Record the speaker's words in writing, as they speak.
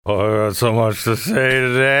Oh, so much to say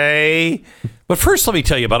today. But first, let me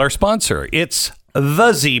tell you about our sponsor. It's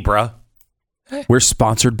The Zebra. We're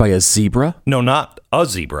sponsored by a zebra? No, not a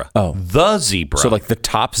zebra. Oh. The Zebra. So like the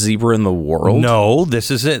top zebra in the world? No, this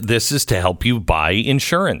is it. This is to help you buy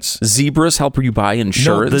insurance. Zebras help you buy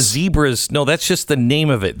insurance? No, the zebras. No, that's just the name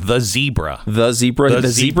of it. The Zebra. The zebra. The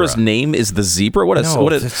zebra's name is the zebra? What a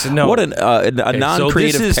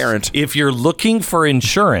non-creative parent. If you're looking for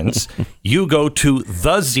insurance, you go to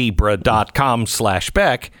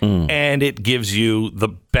thezebra.com/Beck and it gives you the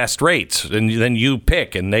best rates. And then you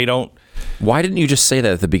pick and they don't. Why didn't you just say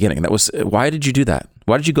that at the beginning? Why did you do that?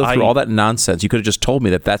 Why did you go through all that nonsense? You could have just told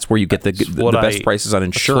me that that's where you get the best prices on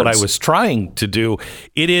insurance. That's what I was trying to do.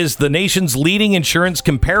 It is the nation's leading insurance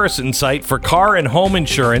comparison site for car and home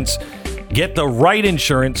insurance. Get the right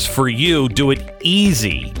insurance for you. Do it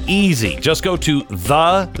easy. Just go to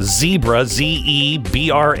thezebra,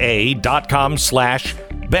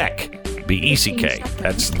 zebra.com/Beck. BECK.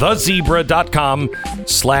 That's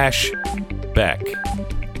thezebra.com/Beck.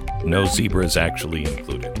 No zebras actually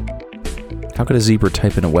included. How could a zebra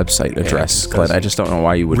type in a website address, Glenn? I just don't know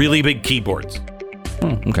why you would. Really big keyboards.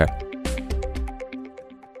 Okay.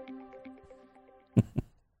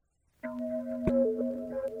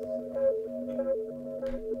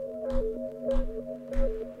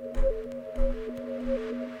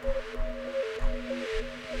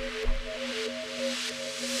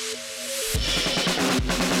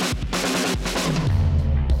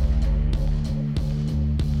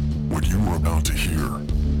 What you are about to hear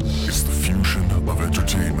is the fusion of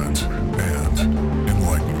entertainment and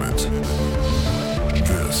enlightenment.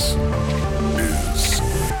 This is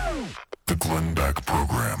the Glenn Beck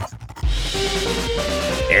Program.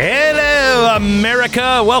 Hello,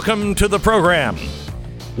 America. Welcome to the program.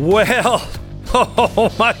 Well,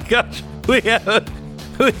 oh my gosh, we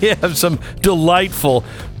have some delightful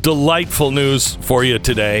news for you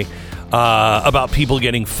today. About people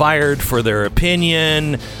getting fired for their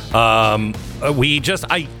opinion. I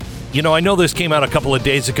know this came out a couple of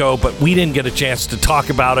days ago, but we didn't get a chance to talk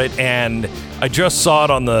about it, and I just saw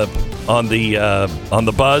it on the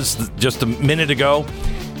buzz just a minute ago,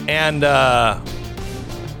 and I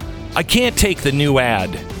can't take the new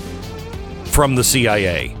ad from the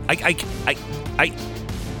CIA. I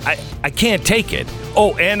can't take it.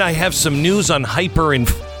 Oh, and I have some news on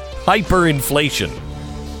hyperinflation.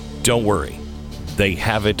 Don't worry. They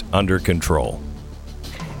have it under control.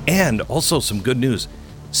 And also some good news.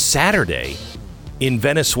 Saturday in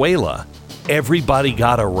Venezuela, everybody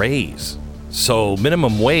got a raise. So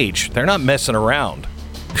minimum wage, they're not messing around.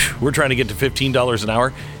 We're trying to get to $15 an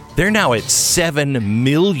hour. They're now at 7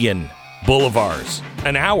 million bolivars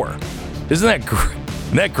an hour. Isn't that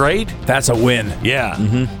great? That's a win. Yeah.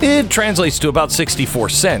 Mm-hmm. It translates to about 64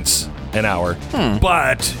 cents an hour.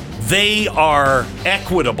 But they are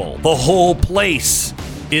equitable. The whole place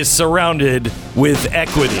is surrounded with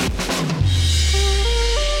equity.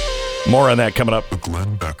 More on that coming up. The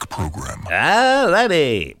Glenn Beck Program.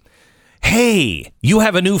 Alrighty. Hey, you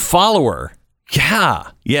have a new follower. Yeah.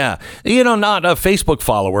 Not a Facebook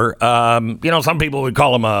follower. Some people would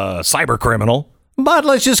call him a cyber criminal, but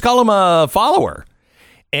let's just call him a follower.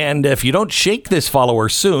 And if you don't shake this follower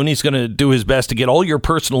soon, he's going to do his best to get all your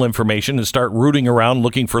personal information and start rooting around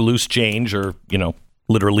looking for loose change or,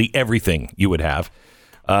 literally everything you would have.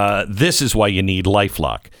 This is why you need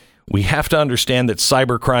LifeLock. We have to understand that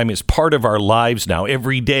cybercrime is part of our lives now.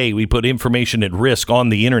 Every day we put information at risk on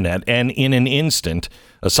the internet, and in an instant,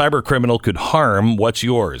 a cybercriminal could harm what's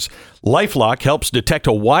yours. LifeLock helps detect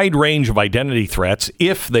a wide range of identity threats.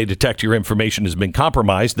 If they detect your information has been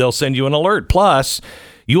compromised, they'll send you an alert. Plus,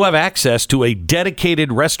 you have access to a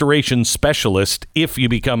dedicated restoration specialist if you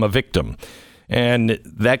become a victim. And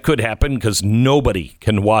that could happen because nobody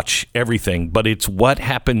can watch everything, but it's what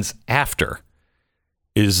happens after.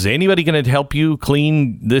 Is anybody going to help you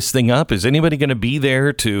clean this thing up? Is anybody going to be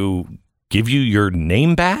there to give you your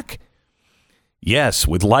name back? Yes,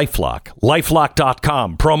 with LifeLock.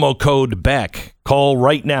 LifeLock.com, promo code Beck. Call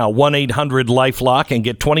right now, 1-800-LifeLock, and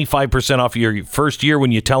get 25% off your first year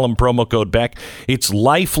when you tell them promo code Beck. It's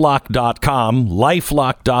LifeLock.com,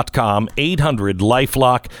 LifeLock.com,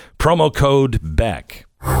 800-LifeLock, promo code Beck.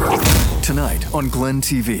 Tonight on Glenn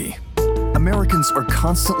TV. Americans are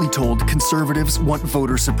constantly told conservatives want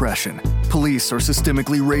voter suppression. Police are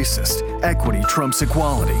systemically racist. Equity trumps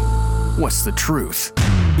equality. What's the truth?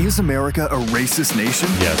 Is America a racist nation?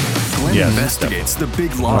 Yes. Glenn investigates the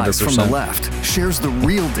big lies 100%. From the left, shares the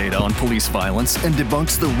real data on police violence, and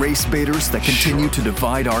debunks the race baiters that continue to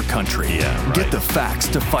divide our country. Yeah, right. Get the facts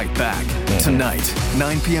to fight back. Tonight,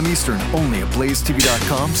 9 p.m. Eastern, only at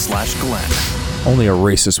blazetv.com/Glenn. Only a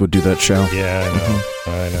racist would do that show. Yeah,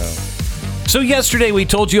 I know. So yesterday we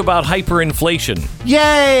told you about hyperinflation.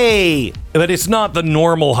 Yay! But it's not the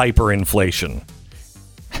normal hyperinflation.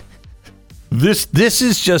 This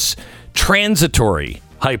is just transitory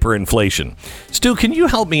hyperinflation. Stu, can you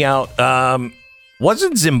help me out?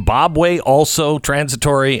 Wasn't Zimbabwe also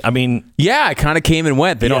transitory? I mean, yeah, it kind of came and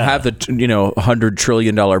went. They don't have the $100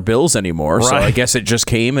 trillion bills anymore, right. So I guess it just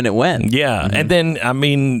came and it went. Yeah, and then I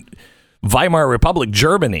mean, Weimar Republic,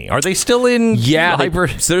 Germany. Are they still in? Yeah,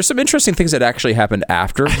 so there's some interesting things that actually happened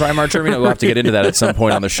after Weimar Germany. We'll have to get into that at some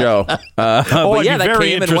point on the show. I'd be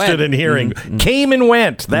very interested in hearing. Mm-hmm. Came and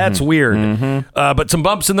went. That's weird. Mm-hmm. But some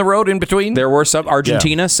bumps in the road in between. There were some.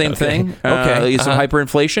 Argentina, same thing. Okay, some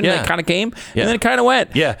hyperinflation. It kind of came and then it kind of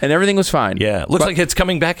went. Yeah, and everything was fine. Yeah, looks like it's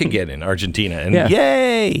coming back again in Argentina. And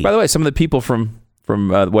yay! By the way, some of the people from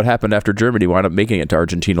what happened after Germany wound up making it to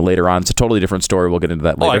Argentina later on. It's a totally different story. We'll get into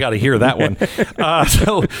that later. Oh, I got to hear that one.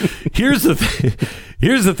 So here's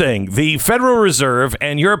the thing. The Federal Reserve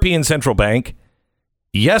and European Central Bank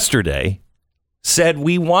yesterday said,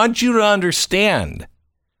 we want you to understand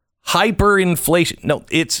hyperinflation. No,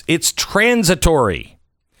 it's transitory.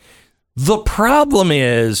 The problem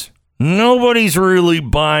is nobody's really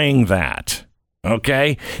buying that.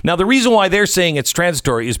 Okay? Now, the reason why they're saying it's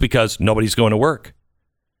transitory is because nobody's going to work.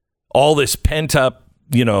 All this pent-up,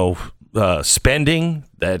 spending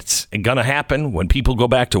that's going to happen when people go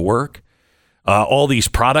back to work. All these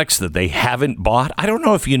products that they haven't bought. I don't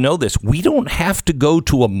know if you know this. We don't have to go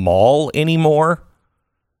to a mall anymore.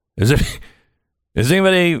 Is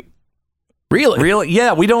anybody... Really?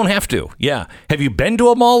 Yeah, we don't have to. Yeah. Have you been to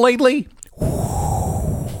a mall lately?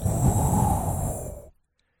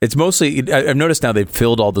 It's mostly, I've noticed now they've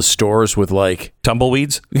filled all the stores with like...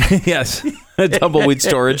 Tumbleweeds? Yes. Tumbleweed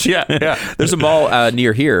storage. Yeah. There's a mall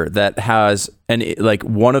near here that has,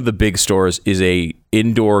 one of the big stores is a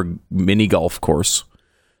indoor mini golf course.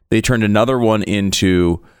 They turned another one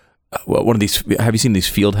into one of these, have you seen these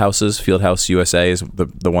field houses? Field House USA is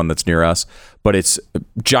the one that's near us. But it's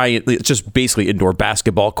giant, it's just basically indoor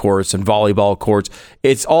basketball courts and volleyball courts.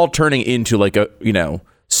 It's all turning into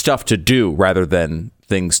stuff to do rather than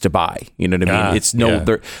things to buy. You know what I mean?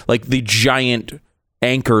 They're like the giant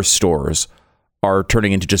anchor stores are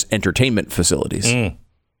turning into just entertainment facilities,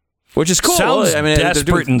 which is cool. Sounds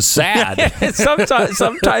desperate and sad.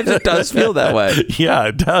 Sometimes it does feel that way. Yeah,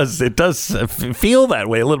 it does. It does feel that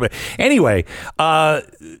way a little bit. Anyway,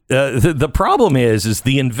 the problem is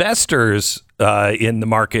the investors in the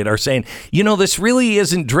market are saying, this really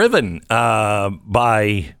isn't driven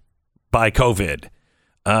by COVID.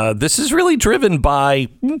 This is really driven by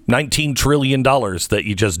 $19 trillion that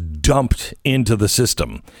you just dumped into the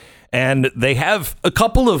system. And they have a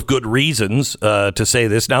couple of good reasons to say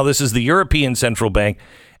this. Now, this is the European Central Bank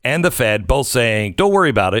and the Fed both saying, don't worry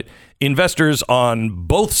about it. Investors on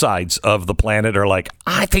both sides of the planet are like,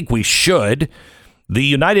 I think we should. The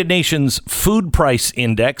United Nations Food Price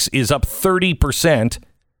Index is up 30%,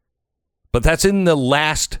 but that's in the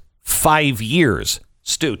last 5 years.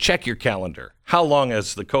 Stu, check your calendar. How long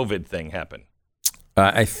has the COVID thing happened?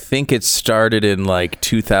 I think it started in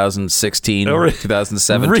 2016,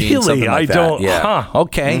 2017. Really? I don't. Yeah. Huh.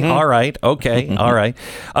 Okay. Mm-hmm. All right. Okay. Mm-hmm. All right.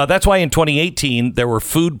 That's why in 2018 there were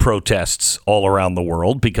food protests all around the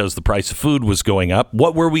world because the price of food was going up.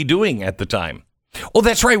 What were we doing at the time? Oh,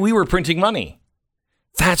 that's right. We were printing money.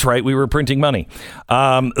 The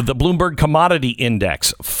Bloomberg Commodity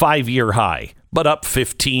Index, 5-year high, but up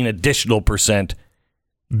 15 additional %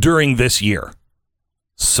 during this year.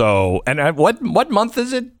 So, and what month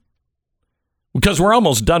is it? Because we're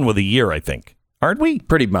almost done with a year, I think. Aren't we?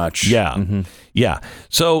 Pretty much. Yeah. Mm-hmm. Yeah.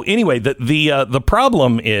 So anyway, the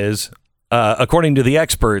problem is, according to the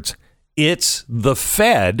experts, it's the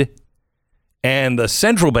Fed and the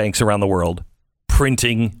central banks around the world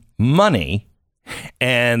printing money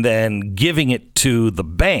and then giving it to the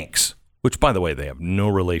banks, which, by the way, they have no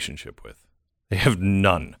relationship with. They have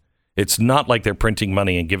none. It's not like they're printing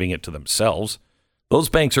money and giving it to themselves. Those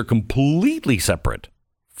banks are completely separate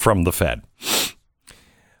from the Fed.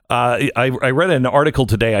 I read an article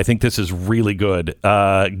today. I think this is really good.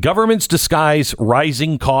 Governments disguise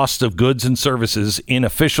rising costs of goods and services in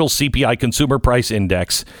official CPI Consumer Price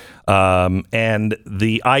Index. And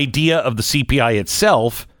the idea of the CPI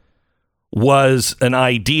itself was an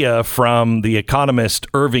idea from the economist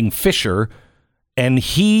Irving Fisher, and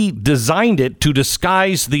he designed it to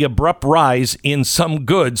disguise the abrupt rise in some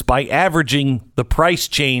goods by averaging the price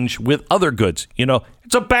change with other goods.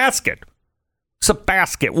 It's a basket.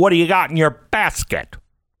 What do you got in your basket?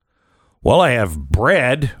 Well, I have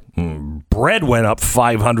bread. Bread went up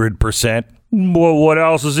 500%. Well, what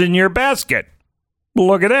else is in your basket?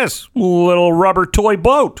 Look at this little rubber toy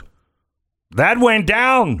boat. That went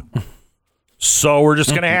down. So we're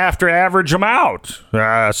just going to have to average them out.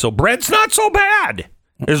 So bread's not so bad.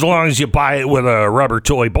 As long as you buy it with a rubber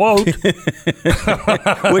toy boat. Which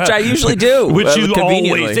I usually do. Which you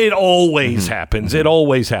conveniently. it always happens. It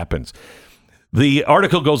always happens. The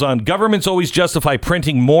article goes on, governments always justify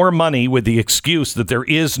printing more money with the excuse that there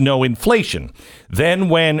is no inflation. Then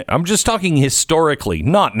when, I'm just talking historically,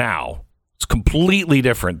 not now. It's completely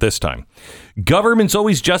different this time. Governments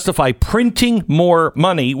always justify printing more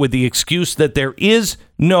money with the excuse that there is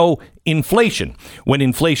no inflation. When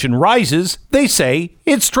inflation rises, they say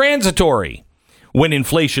it's transitory. When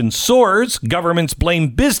inflation soars, governments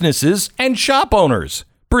blame businesses and shop owners,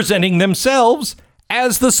 presenting themselves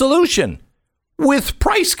as the solution with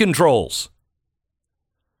price controls.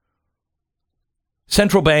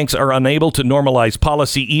 Central banks are unable to normalize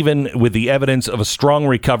policy even with the evidence of a strong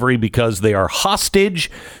recovery because they are hostage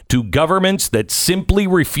to governments that simply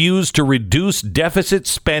refuse to reduce deficit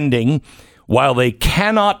spending while they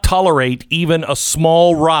cannot tolerate even a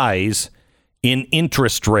small rise in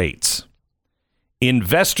interest rates.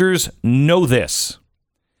 Investors know this,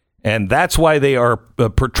 and that's why they are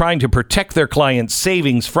trying to protect their clients'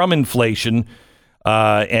 savings from inflation.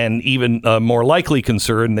 And even more likely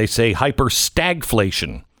concern, they say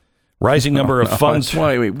hyper-stagflation. Rising number of funds.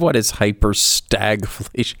 Wait, what is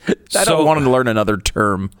hyper-stagflation? I don't want to learn another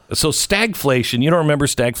term. So stagflation, you don't remember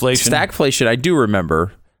stagflation? Stagflation, I do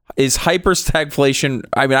remember. Is hyper-stagflation,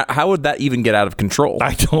 I mean, how would that even get out of control?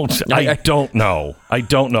 I don't know.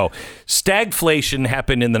 Stagflation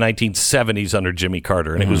happened in the 1970s under Jimmy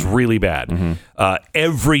Carter, and it was really bad.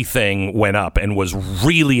 Everything went up and was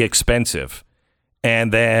really expensive.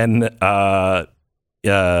 And then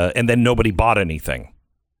nobody bought anything.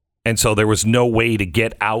 And so there was no way to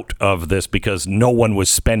get out of this because no one was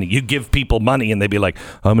spending. You give people money and they'd be like,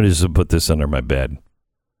 I'm going to just put this under my bed.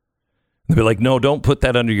 They'd be like, no, don't put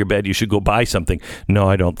that under your bed. You should go buy something. No,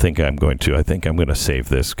 I don't think I'm going to. I think I'm going to save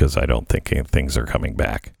this because I don't think things are coming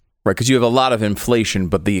back. Right, because you have a lot of inflation,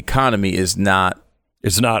 but the economy is not...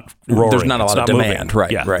 It's not roaring. There's not a lot of demand. Moving.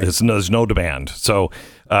 Right, yeah, right. There's no demand. So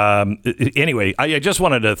anyway, I just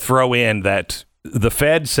wanted to throw in that the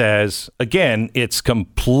Fed says, again, it's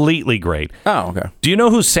completely great. Oh, okay. Do you know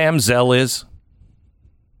who Sam Zell is?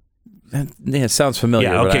 Yeah, it sounds familiar.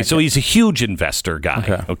 Yeah, okay. So he's a huge investor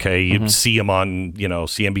guy. Okay. You Mm-hmm. see him on,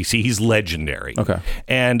 CNBC. He's legendary. Okay.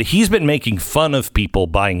 And he's been making fun of people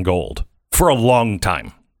buying gold for a long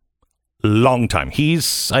time.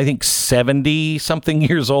 He's, I think, 70-something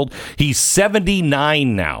years old. He's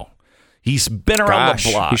 79 now. He's been around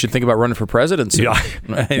the block. You should think about running for presidency. Yeah.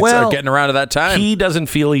 Well, getting around to that time. He doesn't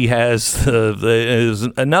feel he has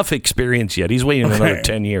enough experience yet. He's waiting another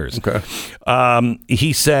 10 years. Okay.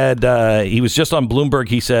 He said, he was just on Bloomberg.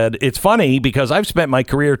 He said, it's funny because I've spent my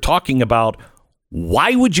career talking about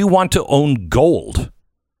why would you want to own gold?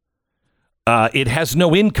 It has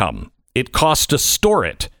no income. It costs to store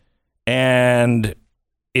it. And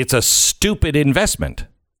it's a stupid investment.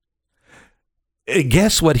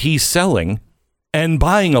 Guess what he's selling and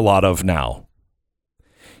buying a lot of now?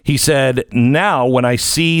 He said, now when I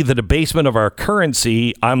see the debasement of our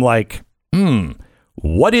currency, I'm like,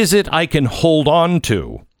 what is it I can hold on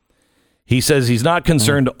to? He says he's not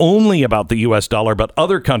concerned only about the U.S. dollar, but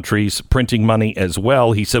other countries printing money as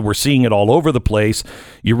well. He said we're seeing it all over the place.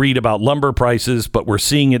 You read about lumber prices, but we're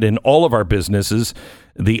seeing it in all of our businesses.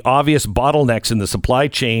 The obvious bottlenecks in the supply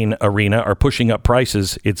chain arena are pushing up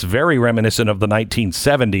prices. It's very reminiscent of the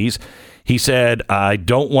 1970s. He said, I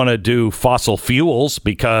don't want to do fossil fuels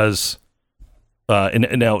because in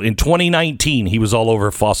 2019, he was all over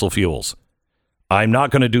fossil fuels. I'm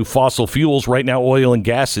not going to do fossil fuels. Right now, oil and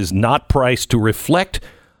gas is not priced to reflect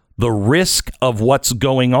the risk of what's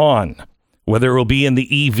going on, whether it will be in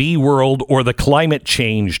the EV world or the climate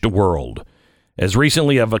changed world. As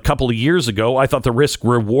recently as a couple of years ago, I thought the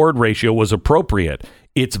risk-reward ratio was appropriate.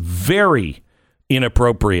 It's very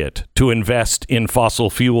inappropriate to invest in fossil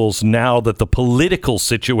fuels now that the political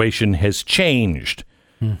situation has changed.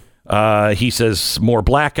 He says more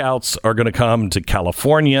blackouts are going to come to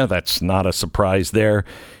California. That's not a surprise there.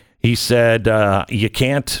 He said you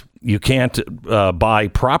can't buy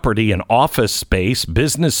property and office space,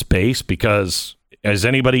 business space, because is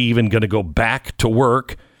anybody even going to go back to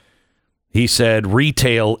work? He said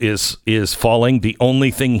retail is falling. The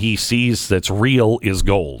only thing he sees that's real is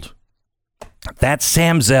gold. That's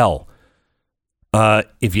Sam Zell.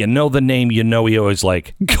 If you know the name, you know he always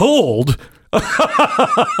like, gold?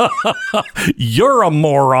 You're a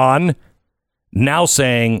moron. Now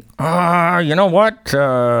saying, you know what?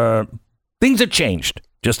 Things have changed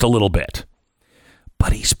just a little bit.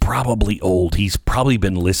 but he's probably old. He's probably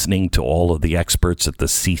been listening to all of the experts at the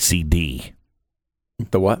CCD.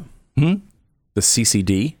 The what? The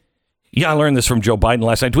CCD? Yeah, I learned this from Joe Biden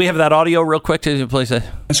last night. Do we have that audio real quick to play that?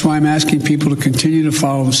 That's why I'm asking people to continue to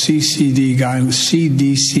follow the CDC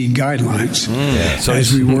guidelines So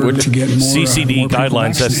as we work to get more CCD more people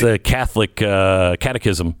guidelines. That's vaccinated. the Catholic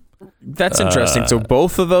catechism. That's interesting. So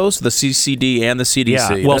both of those, the CCD and the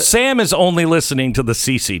CDC. Yeah. Well, Sam is only listening to the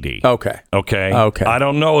CCD. Okay. Okay. I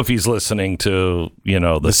don't know if he's listening to the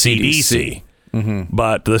CDC.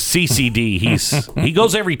 But the CCD, he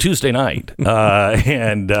goes every Tuesday night,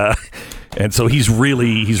 and so he's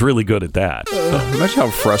really good at that. Imagine how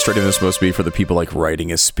frustrating this must be for the people like writing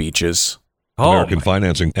his speeches. American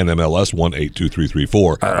Financing, NMLS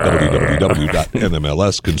 182334,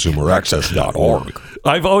 www.nmlsconsumeraccess.org.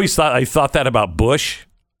 I've always thought that about Bush.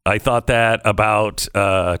 I thought that about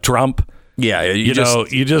Trump. Yeah,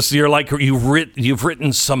 you're like you've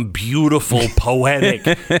written some beautiful poetic,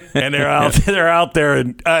 and they're out there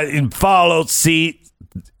and follow CCD.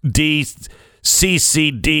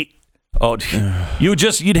 Oh,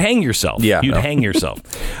 you'd hang yourself. Yeah, you'd hang yourself.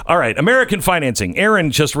 All right, American Financing.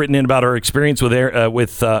 Erin just written in about her experience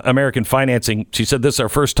with American Financing. She said this is our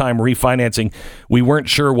first time refinancing. We weren't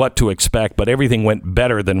sure what to expect, but everything went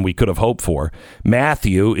better than we could have hoped for.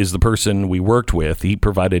 Matthew is the person we worked with. He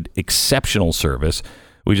provided exceptional service.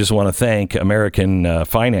 We just want to thank American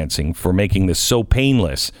Financing for making this so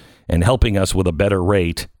painless and helping us with a better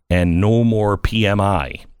rate and no more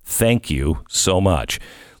PMI. Thank you so much.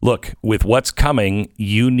 Look, with what's coming,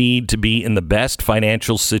 you need to be in the best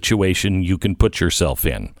financial situation you can put yourself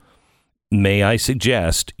in. May I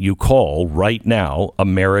suggest you call right now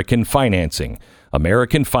American Financing.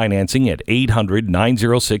 American Financing at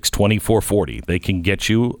 800-906-2440. They can get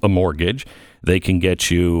you a mortgage. They can get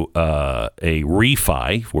you a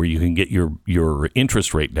refi where you can get your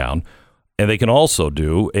interest rate down. And they can also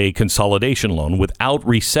do a consolidation loan without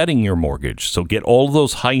resetting your mortgage. So get all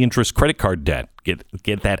those high interest credit card debt.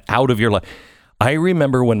 Get that out of your life. I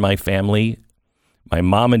remember when my family, my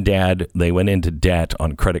mom and dad, they went into debt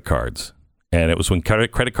on credit cards. And it was when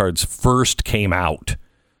credit cards first came out.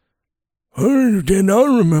 And I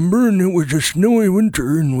remember, and it was a snowy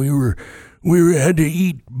winter, and we had to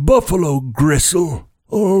eat buffalo gristle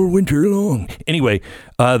all winter long. Anyway,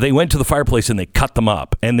 they went to the fireplace and they cut them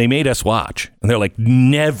up and they made us watch. And they're like,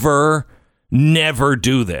 never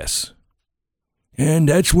do this. And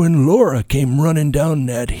that's when Laura came running down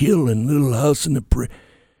that hill in Little House in the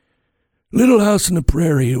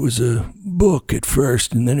Prairie. It was a book at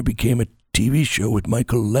first, and then it became a TV show with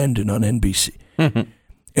Michael Landon on NBC.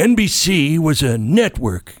 NBC was a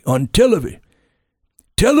network on television.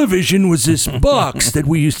 Television was this box that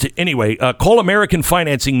we used to... Anyway, call American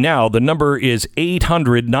Financing now. The number is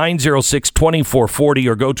 800-906-2440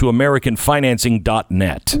 or go to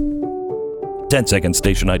AmericanFinancing.net. 10 seconds,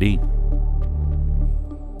 station ID.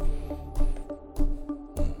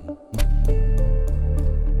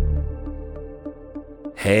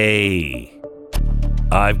 Hey,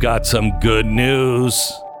 I've got some good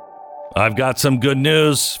news. I've got some good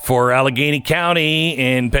news for Allegheny County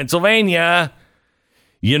in Pennsylvania.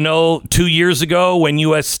 2 years ago when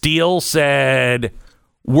U.S. Steel said,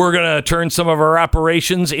 we're going to turn some of our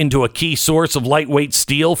operations into a key source of lightweight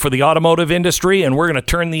steel for the automotive industry, and we're going to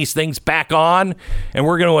turn these things back on, and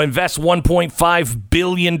we're going to invest $1.5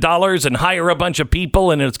 billion and hire a bunch of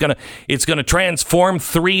people, and it's going to transform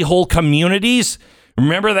 3 whole communities.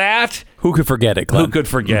 Remember that? Who could forget it, Glenn? Who could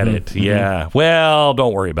forget it? Yeah. Well,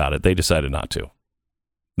 don't worry about it. They decided not to.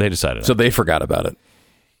 So they forgot about it.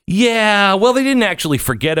 Yeah, well, they didn't actually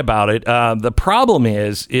forget about it. The problem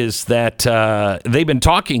is that they've been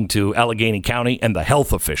talking to Allegheny County and the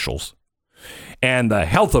health officials. And the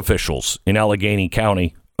health officials in Allegheny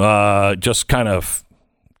County just kind of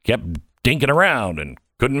kept dinking around and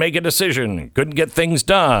couldn't make a decision and couldn't get things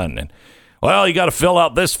done. And, well, you got to fill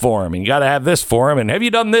out this form and you got to have this form. And have you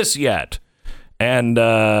done this yet? And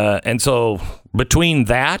so between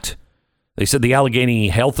that, they said the Allegheny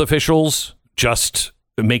health officials just...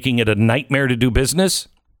 making it a nightmare to do business?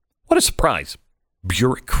 What a surprise.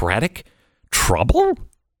 Bureaucratic trouble?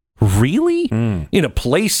 Really? In a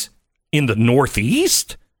place in the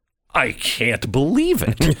Northeast? I can't believe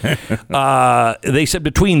it. They said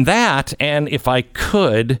between that and, if I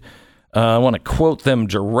could, I want to quote them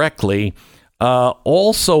directly,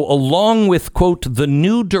 also along with, quote, the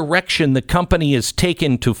new direction the company has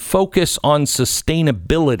taken to focus on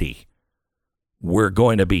sustainability, we're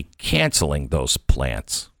going to be canceling those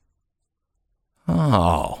plants.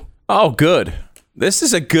 Oh, good. This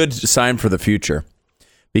is a good sign for the future.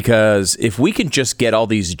 Because if we can just get all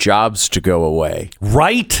these jobs to go away,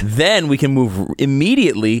 right, then we can move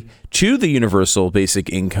immediately to the universal basic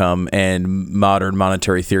income and modern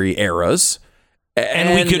monetary theory eras.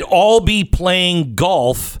 And we could all be playing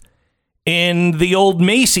golf in the old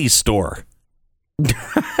Macy's store.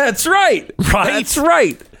 That's right. Right? That's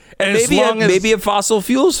right. And maybe a fossil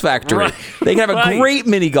fuels factory. Right. They can have a great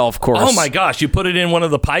mini golf course. Oh my gosh! You put it in one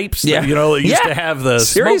of the pipes. Yeah. That, it used to have the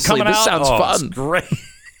Seriously, smoke coming this out. Sounds fun. It's great.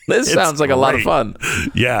 This sounds like a lot of fun.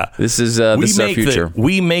 Yeah, this is our future.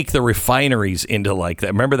 We make the refineries into like that.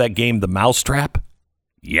 Remember that game, The Mousetrap?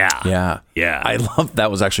 Yeah. I love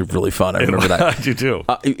that. Was actually really fun. I remember that. I do too.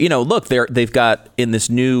 Look, they've got in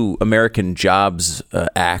this new American Jobs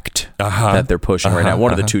Act that they're pushing right now.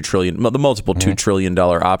 One of the the multiple $2 trillion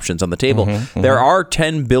options on the table. There are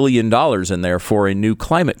 $10 billion in there for a new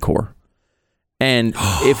climate corps. And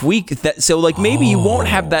if maybe you won't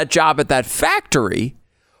have that job at that factory,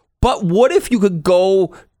 but what if you could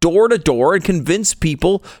go door to door and convince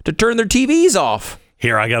people to turn their TVs off?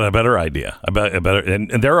 Here, I got a better idea.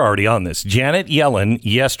 And they're already on this. Janet Yellen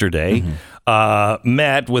yesterday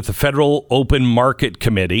met with the Federal Open Market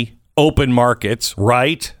Committee. Open markets,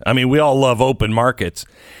 right? I mean, we all love open markets.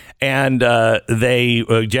 And Janet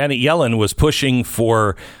Yellen was pushing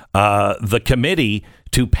for the committee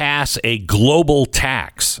to pass a global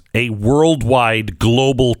tax, a worldwide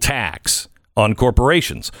global tax on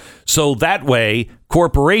corporations. So that way,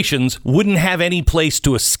 corporations wouldn't have any place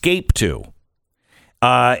to escape to.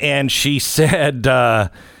 And she said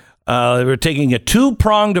we're taking a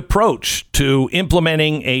two-pronged approach to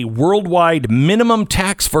implementing a worldwide minimum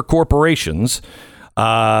tax for corporations.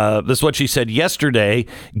 This is what she said yesterday,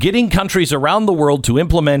 getting countries around the world to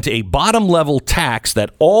implement a bottom-level tax that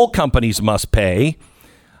all companies must pay.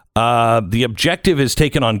 The objective is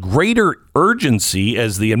taken on greater urgency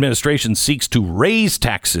as the administration seeks to raise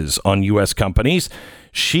taxes on U.S. companies.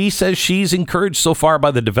 She says she's encouraged so far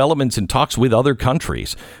by the developments in talks with other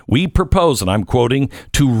countries. We propose, and I'm quoting,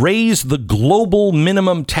 to raise the global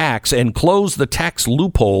minimum tax and close the tax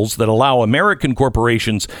loopholes that allow American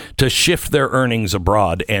corporations to shift their earnings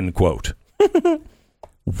abroad, end quote.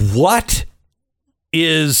 What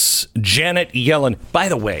is Janet Yellen? By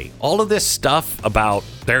the way, all of this stuff about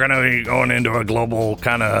they're going to be going into a global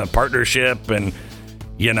kind of partnership and,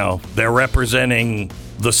 they're representing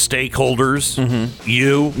the stakeholders,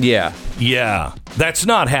 you. Yeah. That's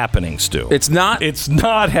not happening, Stu. It's not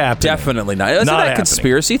happening. Definitely not. Isn't that a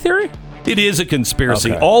conspiracy theory? It is a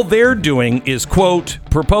conspiracy. Okay. All they're doing is, quote,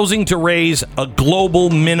 proposing to raise a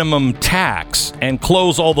global minimum tax and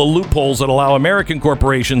close all the loopholes that allow American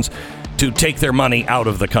corporations to take their money out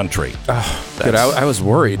of the country. Good. I was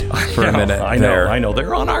worried for a minute. I know.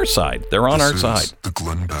 They're on our side. This is the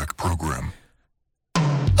Glenn Beck Program.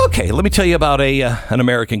 Okay, let me tell you about an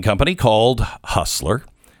American company called Hustler.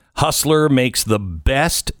 Hustler makes the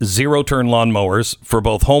best zero-turn lawnmowers for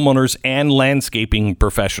both homeowners and landscaping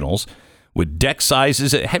professionals with deck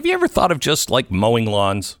sizes. Have you ever thought of just like mowing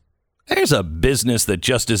lawns? There's a business that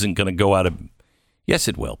just isn't going to go out of... Yes,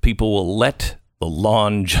 it will. People will let the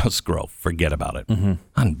lawn just grow. Forget about it.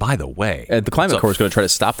 And by the way... the Climate Corps is going to try to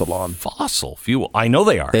stop the lawn. Fossil fuel. I know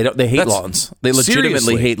they are. They hate lawns. They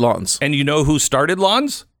legitimately hate lawns. And you know who started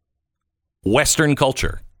lawns? Western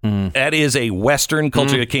culture. That is a Western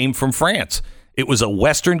culture that came from France. It was a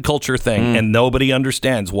Western culture thing, and nobody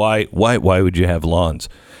understands why would you have lawns?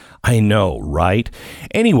 I know, right?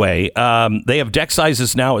 Anyway, they have deck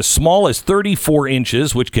sizes now as small as 34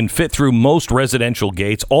 inches, which can fit through most residential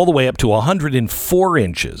gates, all the way up to 104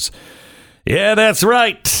 inches. Yeah, that's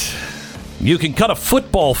right. You can cut a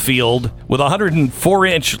football field with a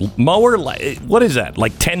 104-inch mower. What is that,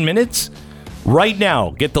 like 10 minutes? Right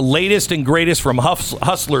now, get the latest and greatest from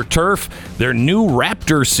Hustler Turf, their new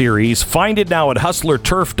Raptor series. Find it now at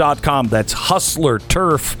hustlerturf.com. That's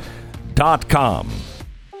hustlerturf.com.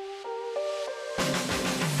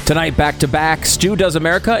 Tonight, back-to-back, Stu Does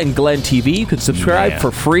America and Glenn TV. You can subscribe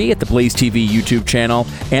for free at the Blaze TV YouTube channel.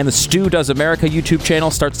 And the Stu Does America YouTube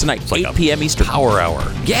channel starts tonight, like 8 p.m. Eastern. Power hour.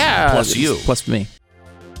 Yeah. Plus you. Plus me.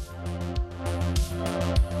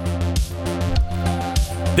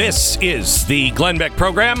 This is the Glenn Beck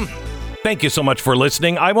program. Thank you so much for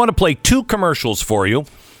listening. I want to play two commercials for you.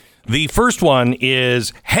 The first one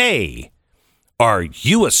is, hey, are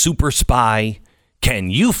you a super spy? Can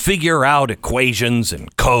you figure out equations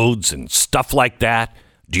and codes and stuff like that?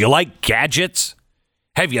 Do you like gadgets?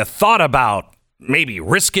 Have you thought about maybe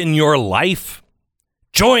risking your life?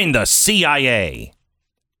 Join the CIA.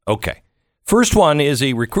 Okay. First one is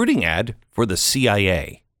a recruiting ad for the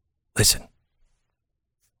CIA. Listen.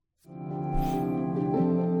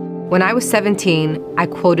 When I was 17, I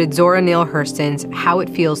quoted Zora Neale Hurston's How It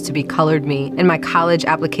Feels to Be Colored Me in my college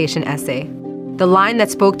application essay. The line that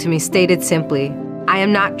spoke to me stated simply, I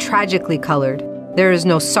am not tragically colored. There is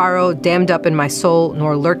no sorrow dammed up in my soul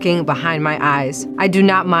nor lurking behind my eyes. I do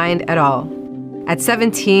not mind at all. At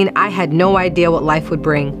 17, I had no idea what life would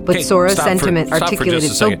bring, but Zora's sentiment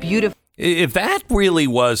articulated so beautifully. If that really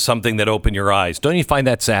was something that opened your eyes, don't you find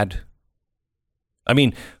that sad? I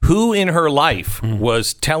mean, who in her life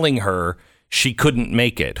was telling her she couldn't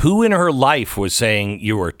make it? Who in her life was saying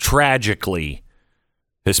you were tragically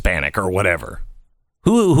Hispanic or whatever?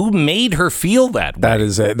 Who made her feel that way?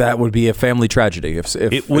 That would be a family tragedy.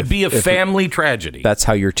 If would be a family tragedy. That's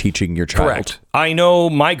how you're teaching your child. Correct. I know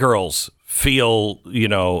my girls feel,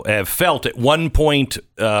 have felt at one point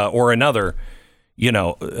or another,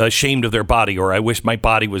 ashamed of their body, or I wish my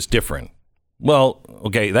body was different. Well,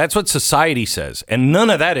 okay, that's what society says. And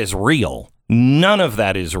none of that is real. None of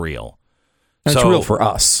that is real. It's real for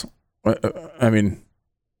us. I mean...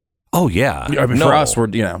 Oh, yeah. For us,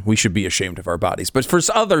 we should be ashamed of our bodies. But for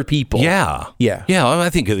other people... Yeah. I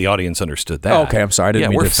think the audience understood that. Oh, okay, I'm sorry. I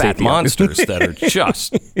didn't mean we're to fat monsters that are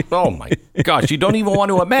just... Oh, my gosh. You don't even want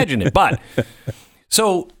to imagine it. But...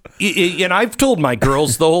 So, and I've told my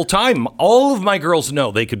girls the whole time, all of my girls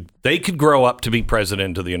know they could grow up to be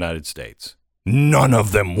president of the United States. None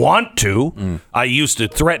of them want to. I used to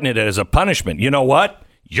threaten it as a punishment. You know what?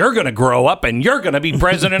 You're going to grow up and you're going to be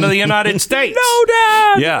president of the United States. No,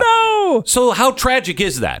 Dad. No. So how tragic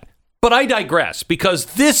is that? But I digress because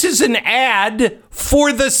this is an ad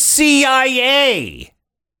for the CIA.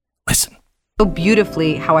 Listen. So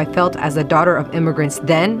beautifully how I felt as a daughter of immigrants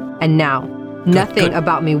then and now. Nothing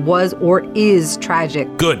about me was or is tragic.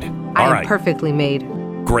 Good. I am perfectly made.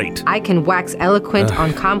 Great. I can wax eloquent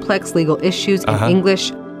on complex legal issues in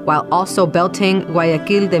English while also belting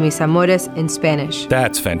Guayaquil de mis amores in Spanish.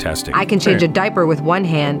 That's fantastic. I can change a diaper with one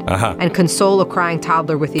hand and console a crying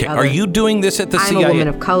toddler with the other. Are you doing this at the CIA? I'm a woman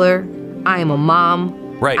of color. I am a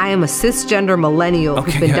mom. Right. I am a cisgender millennial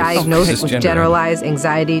who's been diagnosed with generalized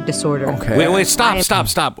anxiety disorder. Okay. Wait,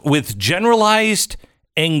 stop. With generalized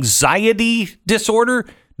anxiety disorder?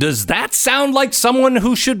 Does that sound like someone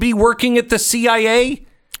who should be working at the CIA?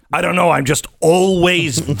 I don't know. I'm just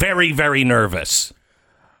always very, very nervous.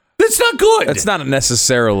 That's not good. It's not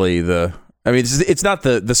necessarily it's not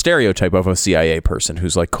the stereotype of a CIA person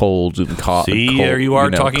who's like cold and calm. See, there you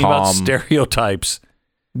are talking about stereotypes.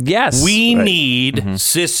 Yes. We need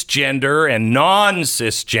cisgender and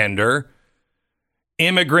non-cisgender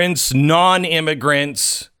immigrants,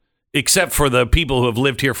 non-immigrants, except for the people who have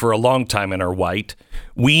lived here for a long time and are white.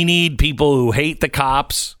 We need people who hate the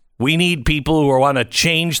cops. We need people who want to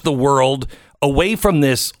change the world away from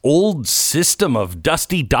this old system of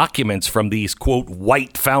dusty documents from these, quote,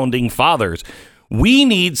 white founding fathers. We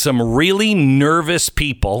need some really nervous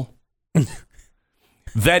people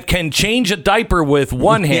that can change a diaper with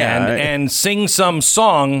one hand and sing some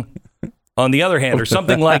song on the other hand, or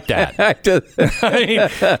something like that. I mean,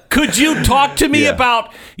 could you talk to me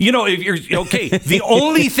about, if you're okay? The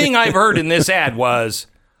only thing I've heard in this ad was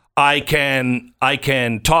I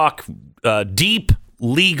can talk deep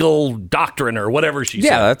legal doctrine or whatever she said.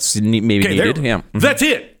 Yeah, that's maybe needed. Yeah, that's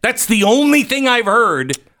it. That's the only thing I've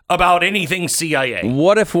heard about anything CIA.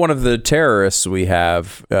 What if one of the terrorists we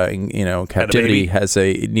have, captivity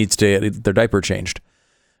needs to get their diaper changed?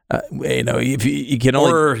 If you can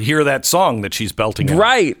only or hear that song that she's belting out.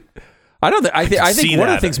 Right. I think one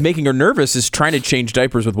of the things making her nervous is trying to change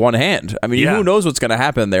diapers with one hand. I mean, who knows what's going to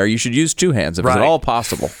happen there? You should use two hands if it's at all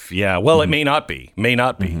possible. Yeah. Well, it may not be.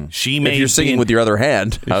 She may. If you're singing with your other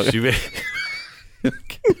hand.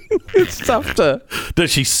 It's tough to.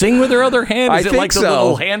 Does she sing with her other hand? Is it like the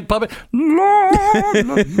little hand puppet?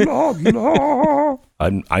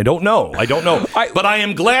 I don't know. But I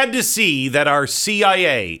am glad to see that our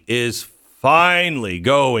CIA is finally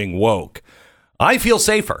going woke. I feel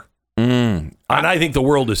safer. And I think the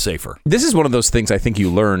world is safer. This is one of those things I think you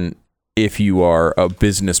learn if you are a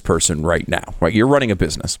business person right now, right? You're running a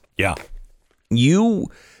business. Yeah.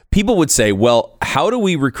 People would say, well, how do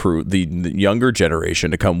we recruit the younger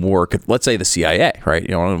generation to come work at, let's say, the CIA,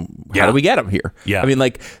 right? How do we get them here? Yeah. I mean,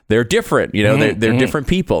 like, they're different, they're different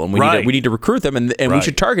people, and we need to recruit them, and we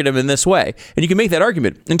should target them in this way. And you can make that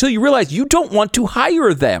argument until you realize you don't want to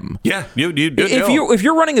hire them. Yeah, you do. If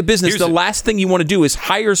you're running a business, the last thing you want to do is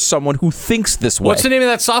hire someone who thinks this way. What's the name of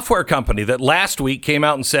that software company that last week came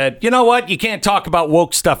out and said, you know what, you can't talk about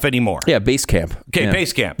woke stuff anymore? Yeah, Basecamp. Okay, yeah.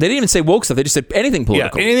 Basecamp. They didn't even say woke stuff. They just said anything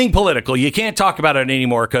political. Yeah, anything political. You can't talk about it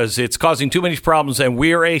anymore because it's causing too many problems, and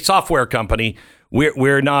we're a software company.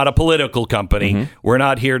 We're not a political company. We're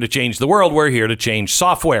not here to change the world. We're here to change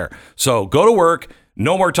software. So go to work.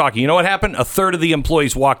 No more talking. You know what happened? A third of the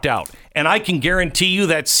employees walked out. And I can guarantee you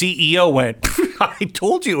that CEO went, I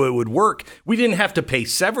told you it would work. We didn't have to pay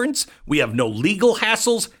severance. We have no legal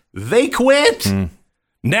hassles. They quit.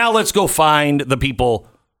 Now let's go find the people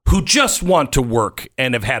who just want to work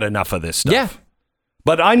and have had enough of this stuff. Yeah.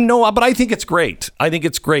 But I think it's great. I think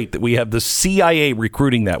it's great that we have the CIA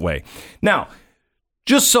recruiting that way. Now,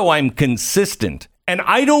 just so I'm consistent, and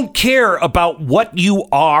I don't care about what you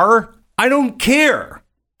are. I don't care.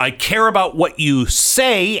 I care about what you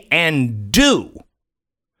say and do.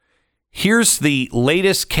 Here's the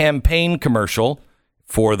latest campaign commercial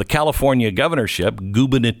for the California governorship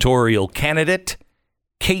gubernatorial candidate,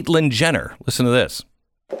 Caitlyn Jenner. Listen to this.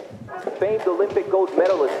 Famed Olympic gold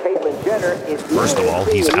medalist Caitlyn Jenner is First of all,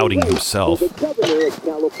 he's outing himself. the governor of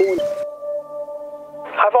California.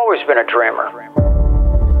 I've always been a dreamer.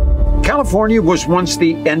 California was once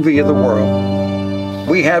the envy of the world.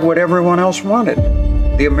 We had what everyone else wanted.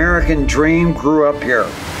 The American dream grew up here.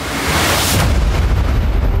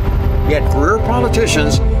 Yet career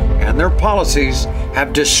politicians and their policies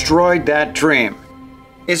have destroyed that dream.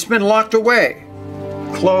 It's been locked away,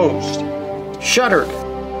 closed, shuttered,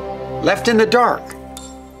 left in the dark,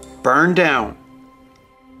 burned down.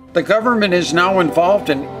 The government is now involved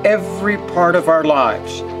in every part of our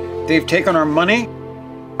lives. They've taken our money,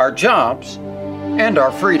 our jobs, and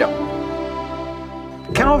our freedom.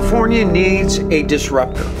 California needs a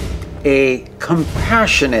disruptor, a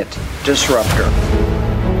compassionate disruptor.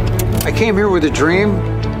 I came here with a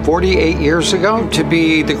dream 48 years ago to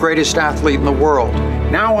be the greatest athlete in the world.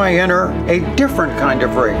 Now I enter a different kind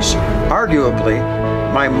of race, arguably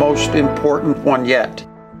my most important one yet,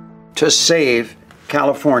 to save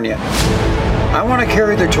California. I want to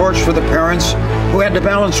carry the torch for the parents who had to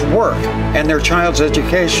balance work and their child's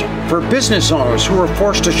education, for business owners who were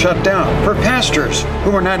forced to shut down, for pastors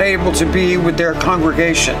who were not able to be with their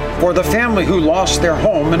congregation, for the family who lost their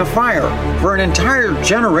home in a fire, for an entire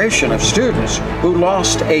generation of students who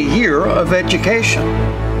lost a year of education.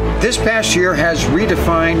 This past year has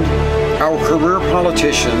redefined our career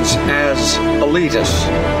politicians as elitists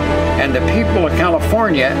and the people of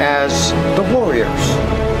California as the warriors,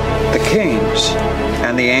 the kings,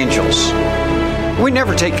 and the angels. We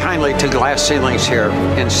never take kindly to glass ceilings here.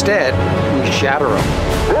 Instead, we shatter them.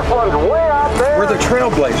 This one's way out there. We're the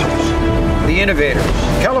trailblazers, the innovators.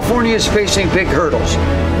 California is facing big hurdles.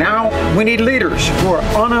 Now, we need leaders who are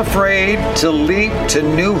unafraid to leap to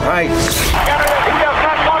new heights. He does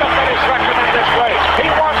not want to finish second in this race. He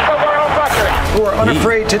wants the world record. Who are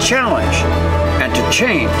unafraid to challenge and to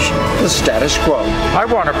change the status quo. I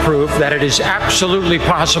want to prove that it is absolutely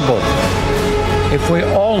possible if we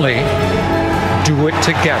only do it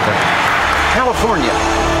together. California,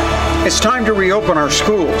 it's time to reopen our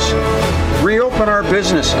schools, reopen our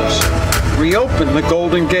businesses, reopen the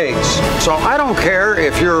Golden Gates. So I don't care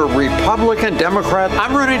if you're a Republican, Democrat,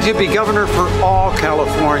 I'm ready to be governor for all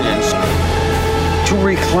Californians. To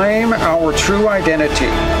reclaim our true identity,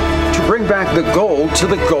 to bring back the gold to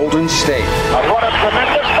the Golden State. What a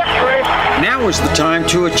tremendous victory. Now is the time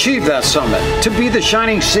to achieve that summit, to be the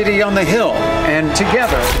shining city on the hill, and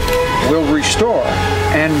together we'll restore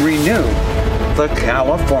and renew the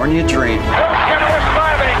California dream.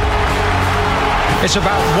 It's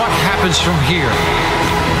about what happens from here.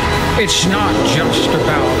 It's not just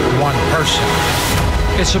about one person.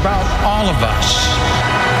 It's about all of us.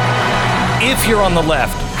 If you're on the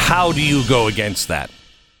left, how do you go against that?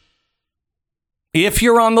 If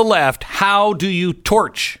you're on the left, how do you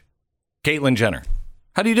torch Caitlyn Jenner?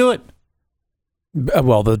 How do you do it?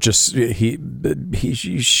 Well, they'll just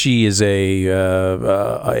she is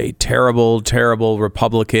a terrible, terrible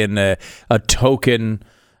Republican, a token.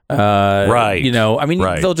 Right. You know, I mean,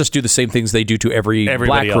 right. They'll just do the same things they do to everybody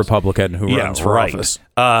black else. Republican who runs for office.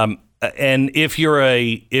 And if you're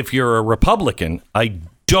a Republican, I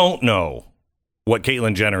don't know what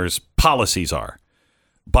Caitlyn Jenner's policies are,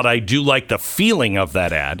 but I do like the feeling of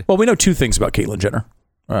that ad. Well, we know two things about Caitlyn Jenner.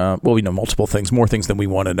 We know multiple things, more things than we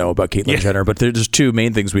want to know about Caitlyn Jenner, but there's two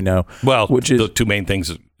main things we know. Well, which is the two main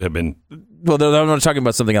things have been. Well, I'm not talking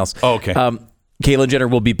about something else. Oh, okay. Caitlyn Jenner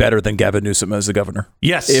will be better than Gavin Newsom as the governor.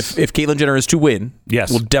 Yes. If Caitlyn Jenner is to win,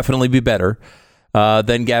 yes, will definitely be better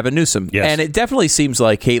than Gavin Newsom. Yes. And it definitely seems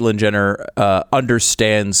like Caitlyn Jenner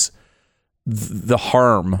understands the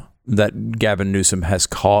harm that Gavin Newsom has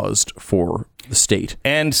caused for the state.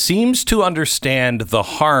 And seems to understand the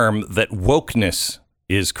harm that wokeness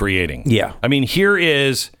is creating. Yeah. I mean, here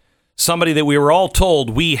is somebody that we were all told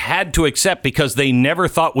we had to accept because they never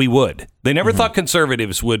thought we would. They never thought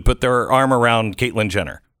conservatives would put their arm around Caitlyn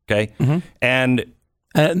Jenner. Okay, and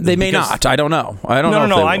they may not. I don't know. I don't know.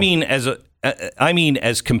 No. I mean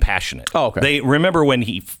as compassionate. Oh, okay. They remember when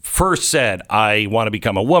he first said, "I want to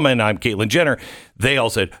become a woman. I'm Caitlyn Jenner." They all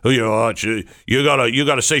said, "Oh, you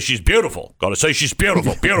gotta say she's beautiful. Gotta say she's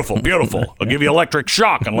beautiful, beautiful, beautiful. I'll give you electric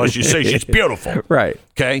shock unless you say she's beautiful." Right.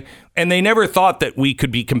 Okay. And they never thought that we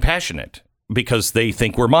could be compassionate because they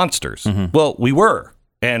think we're monsters. Well, we were,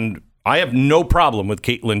 and I have no problem with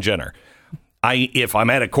Caitlyn Jenner. If I'm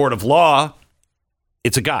at a court of law,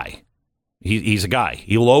 it's a guy. He's a guy.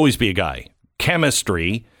 He will always be a guy.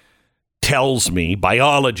 Chemistry tells me,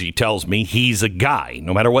 biology tells me he's a guy.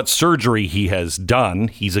 No matter what surgery he has done,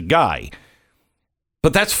 he's a guy.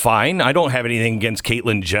 But that's fine. I don't have anything against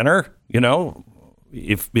Caitlyn Jenner. You know,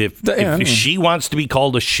 if she wants to be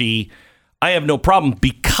called a she, I have no problem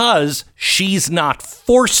because she's not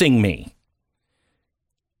forcing me.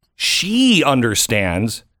 She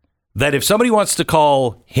understands that if somebody wants to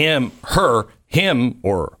call him, her, him,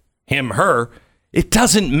 or him, her, it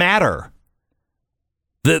doesn't matter.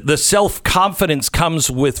 The self-confidence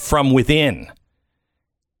comes from within.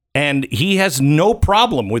 And he has no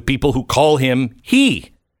problem with people who call him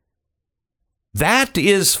he. That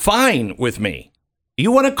is fine with me.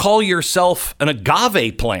 You want to call yourself an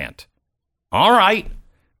agave plant. All right.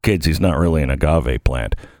 Kids, he's not really an agave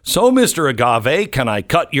plant. So, Mr. Agave, can I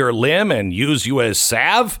cut your limb and use you as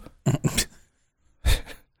salve?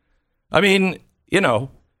 I mean,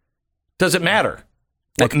 does it matter?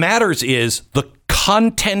 What matters is the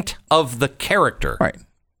content of the character. Right.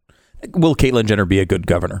 Will Caitlyn Jenner be a good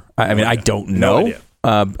governor? I mean, I don't know.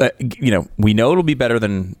 No idea. We know it'll be better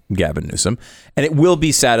than Gavin Newsom, and it will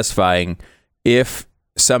be satisfying if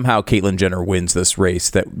somehow Caitlyn Jenner wins this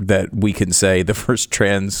race that we can say the first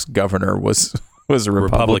trans governor was a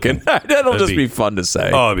Republican. That'll just be fun to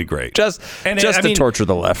say. Oh, it'd be great. Just to torture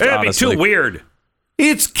the left, it'd honestly. be too weird.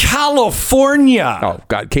 It's California. Oh,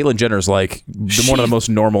 God. Caitlyn Jenner's like one of the most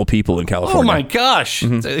normal people in California. Oh, my gosh.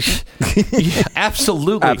 Yeah,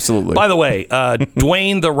 absolutely. Absolutely. By the way,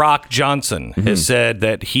 Dwayne "The Rock" Johnson has said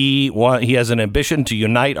that he has an ambition to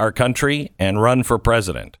unite our country and run for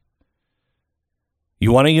president.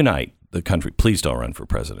 You want to unite the country. Please don't run for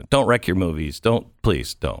president. Don't wreck your movies.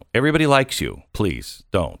 Please don't. Everybody likes you. Please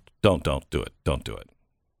don't do it. Don't do it. Don't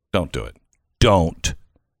do it. Don't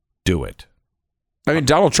do it. I mean,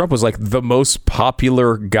 Donald Trump was like the most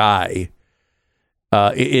popular guy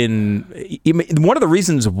in one of the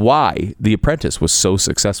reasons why The Apprentice was so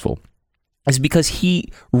successful is because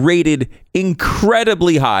he rated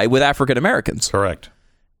incredibly high with African Americans. Correct.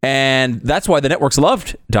 And that's why the networks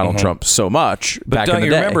loved Donald Trump so much back in the day.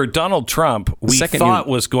 But remember, Donald Trump, we thought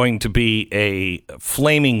was going to be a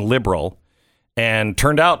flaming liberal and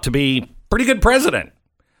turned out to be pretty good president.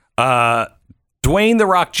 Dwayne "The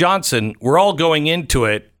Rock" Johnson, we're all going into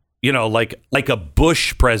it, like a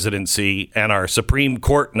Bush presidency and our Supreme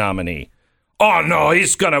Court nominee. Oh, no,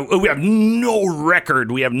 we have no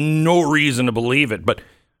record. We have no reason to believe it, but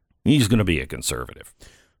he's going to be a conservative.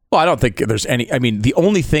 Well, I don't think there's any. I mean, the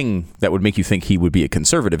only thing that would make you think he would be a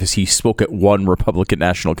conservative is he spoke at one Republican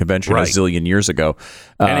National Convention a zillion years ago.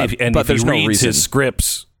 But if he reads his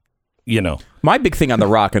scripts, My big thing on The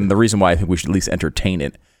Rock, and the reason why I think we should at least entertain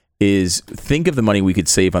it, is think of the money we could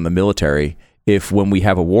save on the military if when we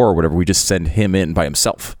have a war or whatever, we just send him in by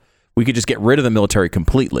himself. We could just get rid of the military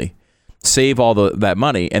completely, save all that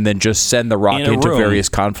money, and then just send The Rock into various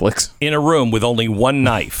conflicts. In a room with only one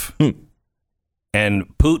knife.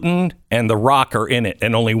 And Putin and The Rock are in it,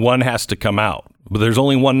 and only one has to come out. But there's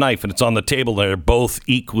only one knife, and it's on the table. They're both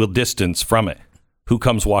equal distance from it. Who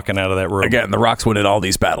comes walking out of that room? Again, The Rock's winning all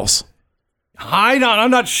these battles. I'm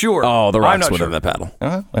not sure. Oh, The Rock's winning that battle.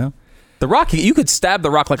 Well, The Rock, you could stab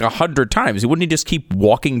The Rock like 100 times. Wouldn't he just keep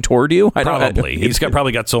walking toward you? Probably. He's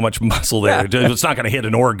probably got so much muscle there. It's not going to hit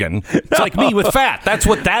an organ. It's like me with fat. That's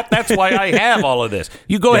why I have all of this.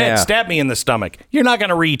 You go ahead, stab me in the stomach. You're not going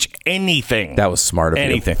to reach anything. That was smart of you.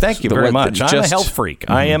 Anything. Thank you very much. I'm a health freak.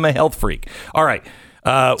 I am a health freak. All right.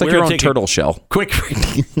 It's like your own turtle shell. Quick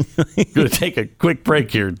break. Going to take a quick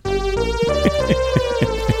break here.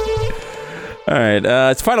 All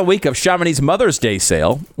right, it's final week of Chamonix's Mother's Day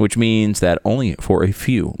sale, which means that only for a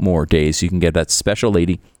few more days you can get that special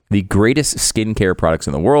lady the greatest skincare products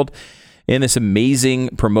in the world in this amazing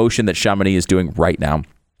promotion that Chamonix is doing right now.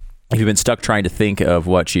 If you've been stuck trying to think of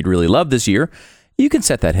what she'd really love this year, you can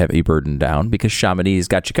set that heavy burden down because Chamonix has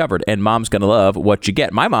got you covered, and Mom's going to love what you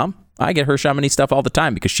get. My mom, I get her Chamonix stuff all the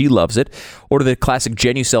time because she loves it. Order the classic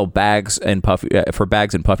Genucel bags and for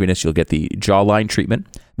bags and puffiness, you'll get the jawline treatment,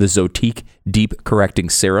 the Zotique Deep Correcting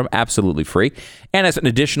Serum, absolutely free. And as an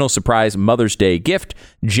additional surprise Mother's Day gift,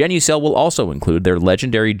 Genucel will also include their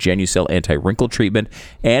legendary Genucel anti-wrinkle treatment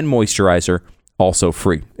and moisturizer, also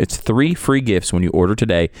free. It's 3 free gifts when you order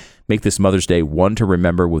today. Make this Mother's Day one to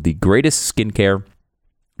remember with the greatest skincare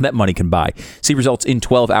that money can buy. See results in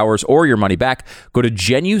 12 hours or your money back. Go to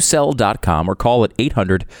Genucel.com or call at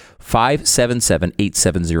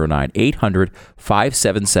 800-577-8709.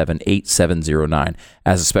 800-577-8709.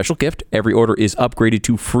 As a special gift, every order is upgraded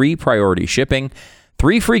to free priority shipping.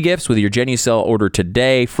 3 free gifts with your Genucel order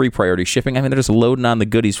today. Free priority shipping. I mean, they're just loading on the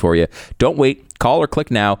goodies for you. Don't wait. Call or click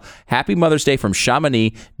now. Happy Mother's Day from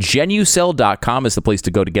Chamonix. Genucel.com is the place to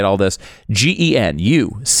go to get all this.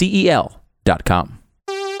 GENUCEL.com.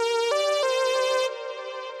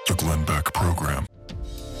 The Glenn Beck Program.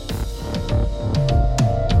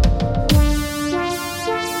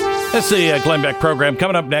 That's the Glenn Beck Program.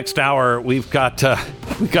 Coming up next hour, we've got a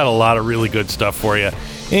lot of really good stuff for you,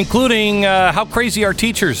 including how crazy our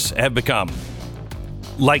teachers have become.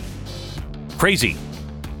 Like, crazy.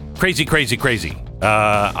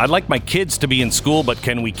 I'd like my kids to be in school, but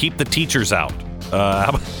can we keep the teachers out?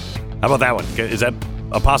 How about that one? Is that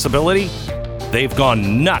a possibility? They've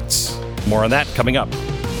gone nuts. More on that coming up.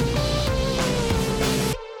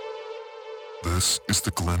 This is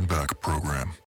the Glenn Beck Program.